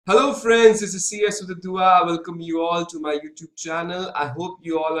Hello friends, this is CS UDIT DUA. I welcome you all to my YouTube channel. I hope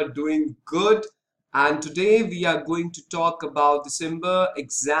you all are doing good. And today we are going to talk about December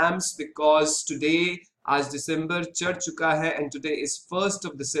exams because today as December chad chuka hai and today is 1st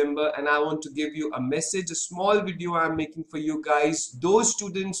of December and I want to give you a message, a small video I'm making for you guys. Those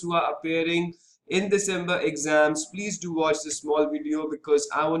students who are appearing in December exams, please do watch this small video because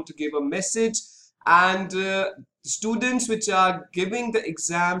I want to give a message and students which are giving the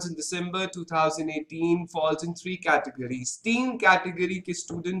exams in December 2018 falls in three categories. तीन category के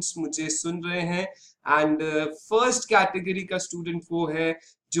students मुझे सुन रहे हैं and first category का student वो है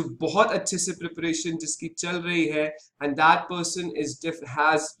जो बहुत अच्छे से preparation जिसकी चल रही है and that person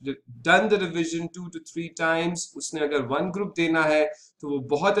has done the revision 2 to 3 times. उसने अगर one group देना है तो वो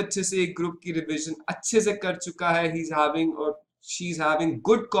बहुत अच्छे से एक group की revision अच्छे से कर चुका है. He's having or she's having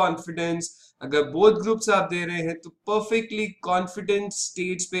good confidence. अगर बोथ ग्रुप्स आप दे रहे हैं तो परफेक्टली कॉन्फिडेंट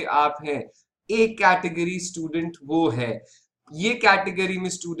स्टेज पे आप हैं. एक कैटेगरी स्टूडेंट वो है. ये कैटेगरी में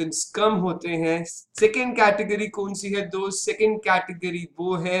स्टूडेंट्स कम होते हैं. सेकंड कैटेगरी कौन सी है दोस्त? सेकंड कैटेगरी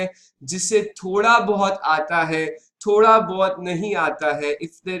वो है जिसे थोड़ा बहुत आता है, थोड़ा बहुत नहीं आता है.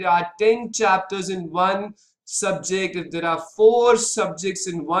 If there are 10 chapters in one subject, if there are 4 subjects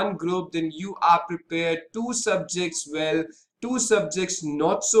in one group, then you are prepared. 2 subjects well, 2 subjects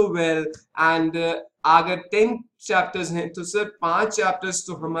not so well, and अगर 10 चैप्टर्स हैं तो सर 5 चैप्टर्स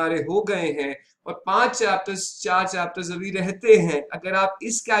तो हमारे हो गए हैं और 5 चैप्टर्स 4 चैप्टर्स अभी रहते हैं. अगर आप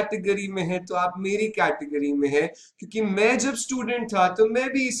इस कैटेगरी में हैं तो आप मेरी कैटेगरी में हैं, क्योंकि मैं जब स्टूडेंट था तो मैं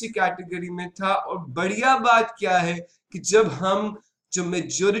भी इसी कैटेगरी में था. और बढ़िया बात क्या है कि जो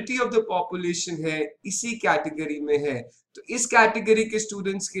मेजोरिटी ऑफ द पॉपुलेशन है इसी कैटेगरी में है, तो इस कैटेगरी के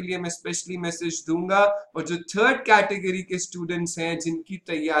स्टूडेंट्स के लिए मैं स्पेशली मैसेज दूंगा. और जो थर्ड कैटेगरी के स्टूडेंट्स हैं जिनकी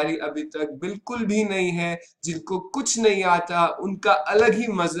तैयारी अभी तक बिल्कुल भी नहीं है, जिनको कुछ नहीं आता, उनका अलग ही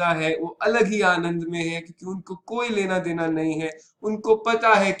मजा है, वो अलग ही आनंद में है क्योंकि उनको कोई लेना देना नहीं है. उनको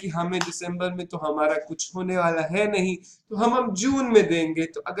पता है कि हमें दिसंबर में तो हमारा कुछ होने वाला है नहीं, तो हम जून में देंगे.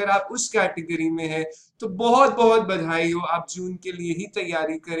 तो अगर आप उस कैटेगरी में हैं तो बहुत बहुत बधाई हो. आप जून के लिए ही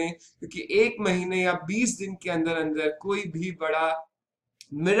तैयारी करें क्योंकि 1 महीने या 20 दिन के अंदर अंदर कोई भी बड़ा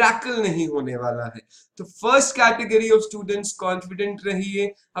मिरेकल नहीं होने वाला है. तो first category of students, confident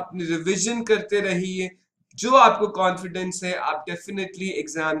रहिए, अपनी रिवीजन करते रहिए. जो आपको कॉन्फिडेंस है आप डेफिनेटली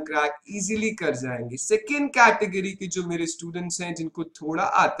एग्जाम क्रैक इजीली कर जाएंगे. सेकेंड कैटेगरी के जो मेरे स्टूडेंट्स हैं जिनको थोड़ा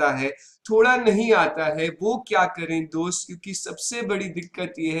आता है, थोड़ा नहीं आता है, वो क्या करें दोस्त? क्योंकि सबसे बड़ी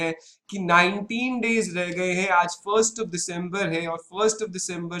दिक्कत ये है कि 19 डेज रह गए हैं. आज 1st ऑफ दिसंबर है और 1st ऑफ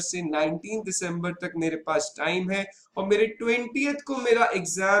दिसंबर से 19 दिसंबर तक मेरे पास टाइम है और मेरे 20th को मेरा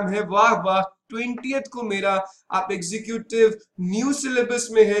एग्जाम है. वाह वाह, 20th को मेरा, आप एग्जीक्यूटिव न्यू सिलेबस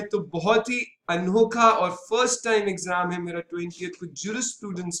में है तो बहुत ही अनोखा और फर्स्ट टाइम एग्जाम है मेरा 20th को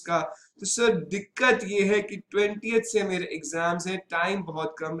जूरिस्प्रूडेंस का. तो सर दिक्कत ये है कि 20th से मेरे एग्जाम्स हैं, टाइम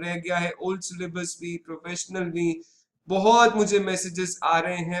बहुत कम रह गया है. ओल्ड सिलेबस भी, प्रोफेशनल भी, बहुत मुझे मैसेजेस आ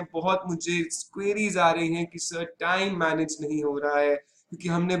रहे हैं, बहुत मुझे क्वेरीज आ रही हैं कि सर टाइम मैनेज नहीं हो रहा है क्योंकि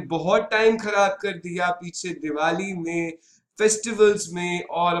हमने बहुत टाइम खराब कर दिया पीछे दिवाली में, फेस्टिवल्स में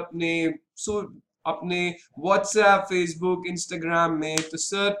और अपने व्हाट्सएप, फेसबुक, इंस्टाग्राम में. तो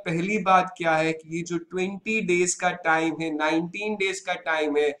सर पहली बात क्या है कि ये जो 20 डेज का टाइम है, 19 डेज का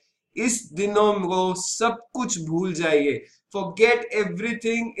टाइम है, इस दिनों में सब कुछ भूल जाइए. forget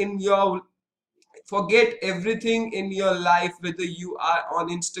everything in your forget everything in your life, whether you are on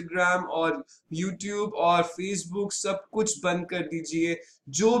Instagram और YouTube और Facebook, सब कुछ बंद कर दीजिए.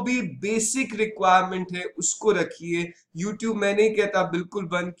 जो भी बेसिक रिक्वायरमेंट है उसको रखिए. YouTube मैं नहीं कहता बिल्कुल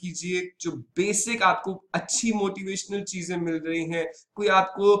बंद कीजिए. जो बेसिक आपको अच्छी मोटिवेशनल चीजें मिल रही हैं, कोई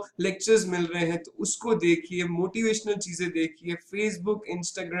आपको लेक्चर्स मिल रहे हैं तो उसको देखिए, मोटिवेशनल चीजें देखिए. Facebook,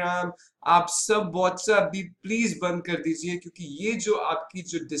 Instagram, आप सब व्हाट्सएप भी प्लीज बंद कर दीजिए क्योंकि ये जो आपकी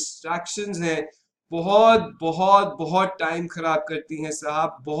जो डिस्ट्रैक्शंस हैं बहुत बहुत बहुत टाइम खराब करती हैं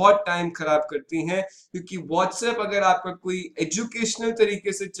साहब, बहुत टाइम खराब करती हैं. क्योंकि व्हाट्सएप अगर आपका कोई एजुकेशनल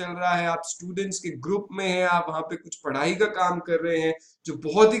तरीके से चल रहा है, आप स्टूडेंट्स के ग्रुप में हैं, आप वहां पे कुछ पढ़ाई का काम कर रहे हैं जो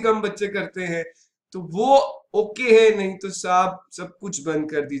बहुत ही कम बच्चे करते हैं, तो वो ओके है. नहीं तो साहब सब कुछ बंद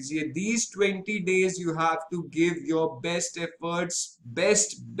कर दीजिए. These 20 days you have to give your best efforts,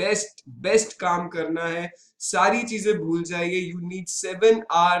 best काम करना है. सारी चीजें भूल जाइए. You need 7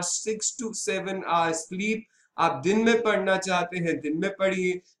 hours, 6 to 7 hours sleep. आप दिन में पढ़ना चाहते हैं दिन में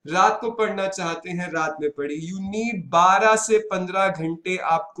पढ़िए, रात को पढ़ना चाहते हैं रात में पढ़िए. यू नीड 12 से 15 घंटे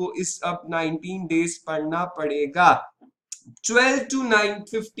आपको इस अब 19 डेज पढ़ना पड़ेगा. 12 to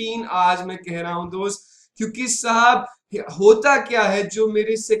 15 hours मैं कह रहा हूं दोस्त, क्योंकि साहब होता क्या है, जो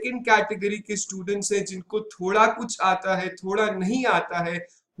मेरे सेकंड कैटेगरी के स्टूडेंट्स हैं जिनको थोड़ा कुछ आता है, थोड़ा नहीं आता है,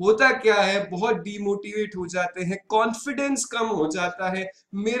 होता क्या है, बहुत डीमोटिवेट हो जाते हैं, कॉन्फिडेंस कम हो जाता है।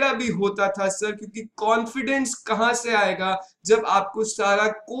 मेरा भी होता था सर, क्योंकि कॉन्फिडेंस कहाँ से आएगा जब आपको सारा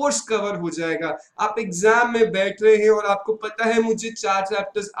कोर्स कवर हो जाएगा। आप एग्जाम में बैठ रहे हैं और आपको पता है मुझे 4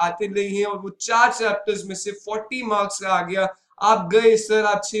 चैप्टर्स आते नहीं है और वो 4 चैप्टर्स में से 40 मार्क्स का आ गया, आप गए सर,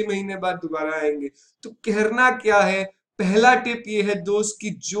 आप 6 महीने बाद दोबारा आएंगे। तो कहना क्या है, पहला टिप ये है दोस्त कि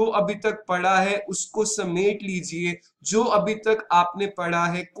जो अभी तक पढ़ा है उसको समेट लीजिए। जो अभी तक आपने पढ़ा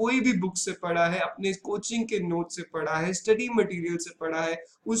है, कोई भी बुक से पढ़ा है, अपने कोचिंग के नोट से पढ़ा है, स्टडी मटेरियल से पढ़ा है,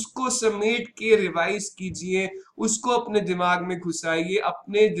 उसको समेट के रिवाइज कीजिए, उसको अपने दिमाग में घुसाइए,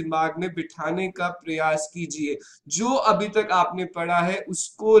 अपने दिमाग में बिठाने का प्रयास कीजिए। जो अभी तक आपने पढ़ा है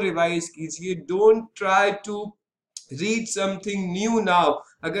उसको रिवाइज कीजिए। Don't try to read something new now.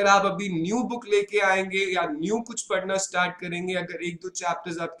 अगर आप अभी न्यू बुक लेके आएंगे या न्यू कुछ पढ़ना स्टार्ट करेंगे, अगर एक दो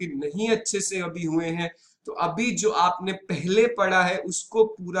चैप्टर्स आपके नहीं अच्छे से अभी हुए हैं, तो अभी जो आपने पहले पढ़ा है उसको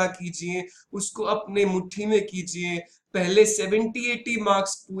पूरा कीजिए, उसको अपने मुट्ठी में कीजिए। पहले 70-80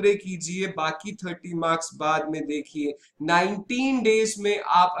 मार्क्स पूरे कीजिए, बाकी 30 मार्क्स बाद में देखिए। 19 डेज में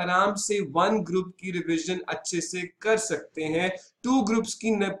आप आराम से 1 ग्रुप की रिवीजन अच्छे से कर सकते हैं। 2 ग्रुप्स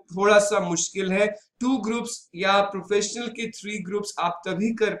की थोड़ा सा मुश्किल है। 2 ग्रुप्स या प्रोफेशनल के 3 ग्रुप्स आप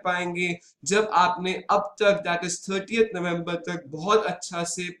तभी कर पाएंगे जब आपने अब तक दैट इज 30 नवंबर तक बहुत अच्छा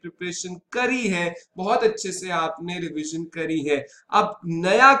से प्रिपरेशन करी है, बहुत अच्छे से आपने रिवीजन करी है। अब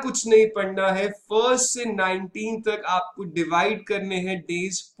नया कुछ नहीं पढ़ना है। 1 से 19 तक आपको डिवाइड करने हैं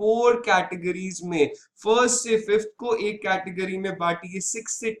डेज 4 कैटेगरीज में। 1 से 5 को एक कैटेगरी में बांटिए, 6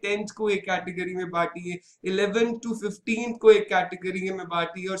 से 10 को एक कैटेगरी में बांटिए, 11 to 15 को एक कैटेगरी में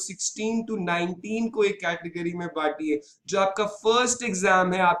बांटिए और 16 to 19 को एक कैटेगरी में बांटिए। जो आपका फर्स्ट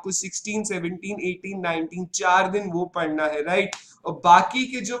एग्जाम है, आपको 16, 17, 18, 19 4 दिन वो पढ़ना है, राइट। और बाकी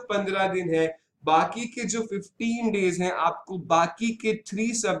के जो 15 दिन है, बाकी के जो 15 डेज हैं, आपको बाकी के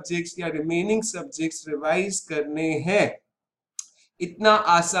 3 सब्जेक्ट्स या रिमेनिंग सब्जेक्ट्स रिवाइज करने हैं। इतना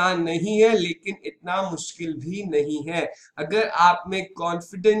आसान नहीं है लेकिन इतना मुश्किल भी नहीं है। अगर आप में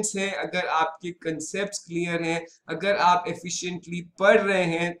कॉन्फिडेंस है, अगर आपके कंसेप्ट्स क्लियर हैं, अगर आप एफिशिएंटली पढ़ रहे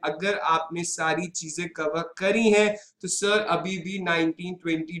हैं, अगर आपने सारी चीजें कवर करी हैं, तो सर अभी भी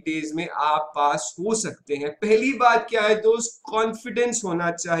 19-20 डेज में आप पास हो सकते हैं। पहली बात क्या है दोस्त, कॉन्फिडेंस होना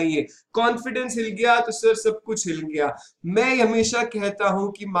चाहिए। कॉन्फिडेंस हिल गया तो सर सब कुछ हिल गया। मैं हमेशा कहता हूं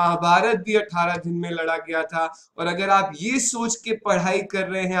कि महाभारत भी 18 दिन में लड़ा गया था। और अगर आप ये सोच के पढ़ाई कर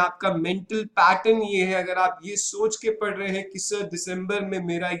रहे हैं, आपका मेंटल पैटर्न ये है, अगर आप ये सोच के पढ़ रहे हैं कि सर दिसंबर में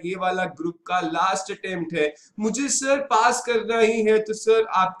मेरा ये वाला ग्रुप का लास्ट अटेम्प्ट है, मुझे सर पास करना ही है, तो सर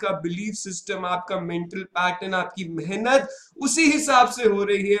आपका बिलीफ सिस्टम, आपका मेंटल पैटर्न, आपकी मेहनत उसी हिसाब से हो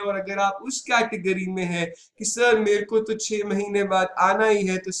रही है। और अगर आप उस कैटेगरी में है कि सर मेरे को तो 6 महीने बाद आना ही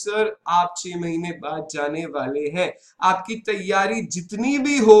है, तो सर आप 6 महीने बाद जाने वाले हैं। आपकी तैयारी जितनी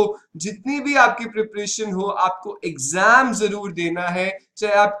भी हो, जितनी भी आपकी प्रिपरेशन हो, आपको एग्जाम जरूर देना है।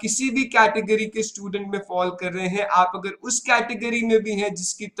 चाहे आप किसी भी कैटेगरी के स्टूडेंट में फॉल कर रहे हैं, आप अगर उस कैटेगरी में भी हैं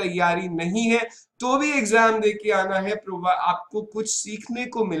जिसकी तैयारी नहीं है, तो भी एग्जाम दे के आना है। आपको कुछ सीखने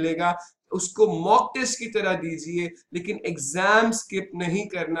को मिलेगा, उसको मॉक टेस्ट की तरह दीजिए, लेकिन एग्जाम स्किप नहीं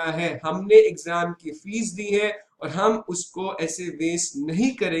करना है। हमने एग्जाम की फीस दी है और हम उसको ऐसे वेस्ट नहीं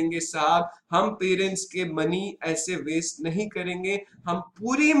करेंगे साहब। हम पेरेंट्स के मनी ऐसे वेस्ट नहीं करेंगे। हम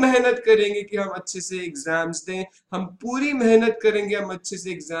पूरी मेहनत करेंगे कि हम अच्छे से एग्जाम्स दें, हम पूरी मेहनत करेंगे हम अच्छे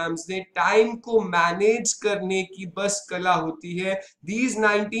से एग्जाम्स दें। टाइम को मैनेज करने की बस कला होती है। These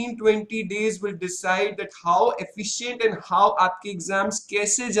 19-20 days will decide that how efficient and how आपके एग्जाम्स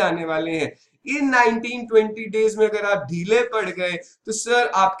कैसे जाने वाले हैं। इन 19-20 डेज में अगर आप ढीले पड़ गए तो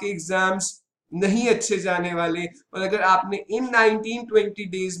सर आपके एग्जाम्स नहीं अच्छे जाने वाले। और अगर आपने इन 19-20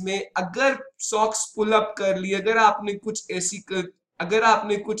 डेज में अगर सॉक्स पुल अप कर ली, अगर आपने कुछ अगर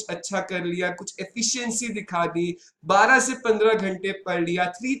आपने कुछ अच्छा कर लिया, कुछ एफिशिएंसी दिखा दी, 12 से 15 घंटे पढ़ लिया,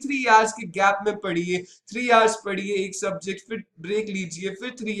 3 आवर्स के गैप में पढ़िए, 3 आवर्स पढ़िए एक सब्जेक्ट, फिर ब्रेक लीजिए,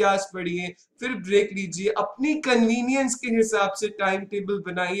 फिर 3 आवर्स पढ़िए, फिर ब्रेक लीजिए। अपनी कन्वीनियंस के हिसाब से टाइम टेबल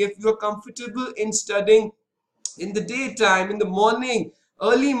बनाइए। If you are comfortable in studying in the daytime, in the morning,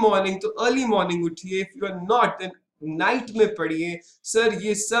 early morning, तो अर्ली मॉर्निंग उठिए। If you are not, then night में पढ़िए। सर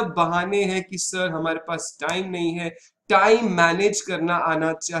ये सब बहाने हैं कि सर हमारे पास टाइम नहीं है। टाइम मैनेज करना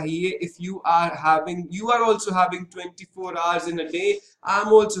आना चाहिए। If you are also having 24 hours in a day, I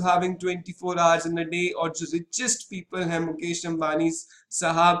am also having 24 hours in a day. और जो रिचेस्ट पीपल हैं, मुकेश अंबानी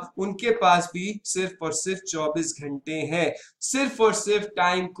साहब, उनके पास भी सिर्फ और सिर्फ 24 घंटे हैं। सिर्फ और सिर्फ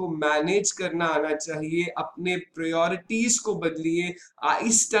टाइम को मैनेज करना आना चाहिए। अपने प्रायोरिटीज को बदलिए।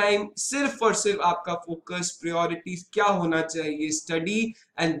 इस टाइम सिर्फ और सिर्फ आपका फोकस, प्रायोरिटीज क्या होना चाहिए? Study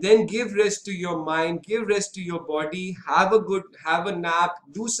and then give rest to your mind, give rest to your body, have a nap,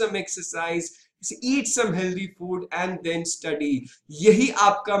 do some exercise, eat some healthy food and then study. यही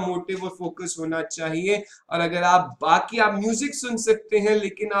आपका मोटिव और फोकस होना चाहिए। और अगर आप म्यूजिक सुन सकते हैं,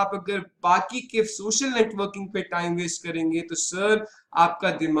 लेकिन आप अगर बाकी के सोशल नेटवर्किंग पे टाइम वेस्ट करेंगे तो सर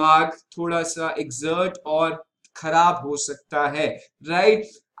आपका दिमाग थोड़ा सा एग्जर्ट और खराब हो सकता है,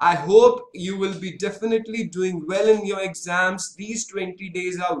 right? I hope you will be definitely doing well in your exams. These 20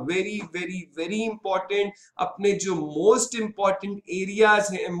 days are very, very, very important. अपने जो most important areas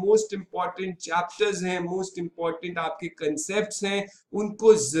हैं, most important chapters हैं, most important आपके concepts हैं,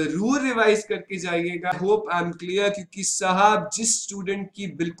 उनको जरूर रिवाइज करके जाइएगा। होप आई एम क्लियर, क्योंकि साहब जिस स्टूडेंट की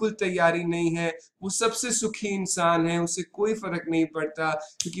बिल्कुल तैयारी नहीं है वो सबसे सुखी इंसान है, उसे कोई फर्क नहीं पड़ता।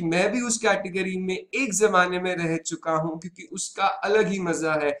 क्योंकि मैं भी उस कैटेगरी में एक जमाने में रह चुका हूं, क्योंकि उसका अलग ही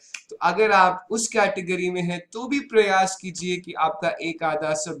मजा है। तो अगर आप उस कैटेगरी में हैं तो भी प्रयास कीजिए कि आपका एक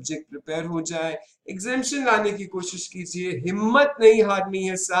आधा सब्जेक्ट प्रिपेयर हो जाए, एग्जामेशन लाने की कोशिश कीजिए। हिम्मत नहीं हारनी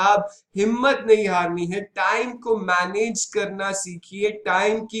है साहब, हिम्मत नहीं हारनी है। टाइम को मैनेज करना सीखिए,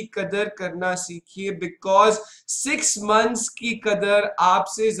 टाइम की कदर करना सीखिए, बिकॉज 6 मंथ्स की कदर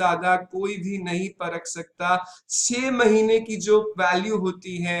आपसे ज्यादा कोई भी नहीं परख सकता। 6 महीने की जो वैल्यू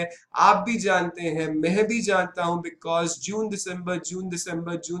होती है आप भी जानते हैं, मैं भी जानता हूं, बिकॉज जून दिसंबर जून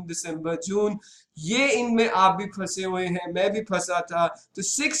दिसंबर जून दिसंबर जून, ये इनमें आप भी फंसे हुए हैं, मैं भी फंसा था। तो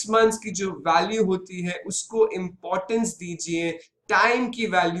 6 मंथ्स की जो वैल्यू होती है उसको इंपॉर्टेंस दीजिए, टाइम की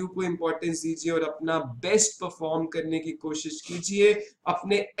वैल्यू को इंपॉर्टेंस दीजिए और अपना बेस्ट परफॉर्म करने की कोशिश कीजिए,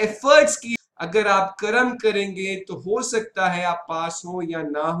 अपने एफर्ट्स की। अगर आप कर्म करेंगे तो हो सकता है आप पास हो या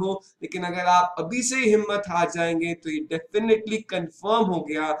ना हो, लेकिन अगर आप अभी से हिम्मत हार जाएंगे तो ये डेफिनेटली कंफर्म हो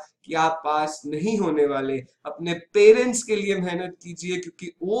गया कि आप पास नहीं होने वाले। अपने पेरेंट्स के लिए मेहनत कीजिए,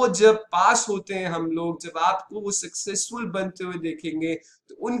 क्योंकि वो जब पास होते हैं, हम लोग जब आपको वो सक्सेसफुल बनते हुए देखेंगे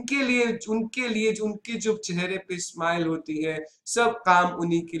तो उनके लिए उनके जो चेहरे पे स्माइल होती है, सब काम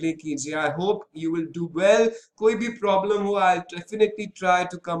उन्हीं के लिए कीजिए। I hope you will do well. कोई भी प्रॉब्लम हो, I definitely try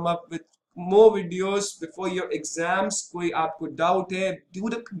to come up with more videos before your exams। कोई आपको डाउट है,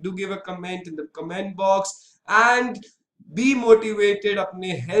 do give a comment in the comment box and be motivated।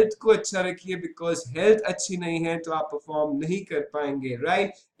 अपने health को अच्छा रखिए, बिकॉज हेल्थ अच्छी नहीं है तो आप परफॉर्म नहीं कर पाएंगे,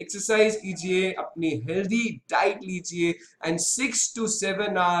 राइट? एक्सरसाइज कीजिए, अपनी हेल्दी डाइट लीजिए एंड 6 to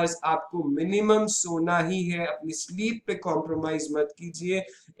 7 आवर्स आपको मिनिमम सोना ही है। अपनी स्लीप पे कॉम्प्रोमाइज मत कीजिए।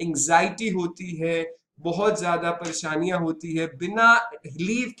 एंजाइटी होती है, बहुत ज्यादा परेशानियां होती है, बिना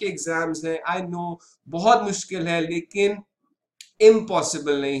लीव के एग्जाम्स हैं, आई नो बहुत मुश्किल है, लेकिन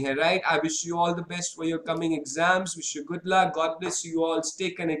इम्पॉसिबल नहीं है, right? I wish you all the best for your coming exams, wish you good luck, God bless you all, stay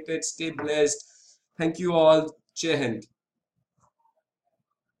connected, stay blessed, thank you all, जय हिंद।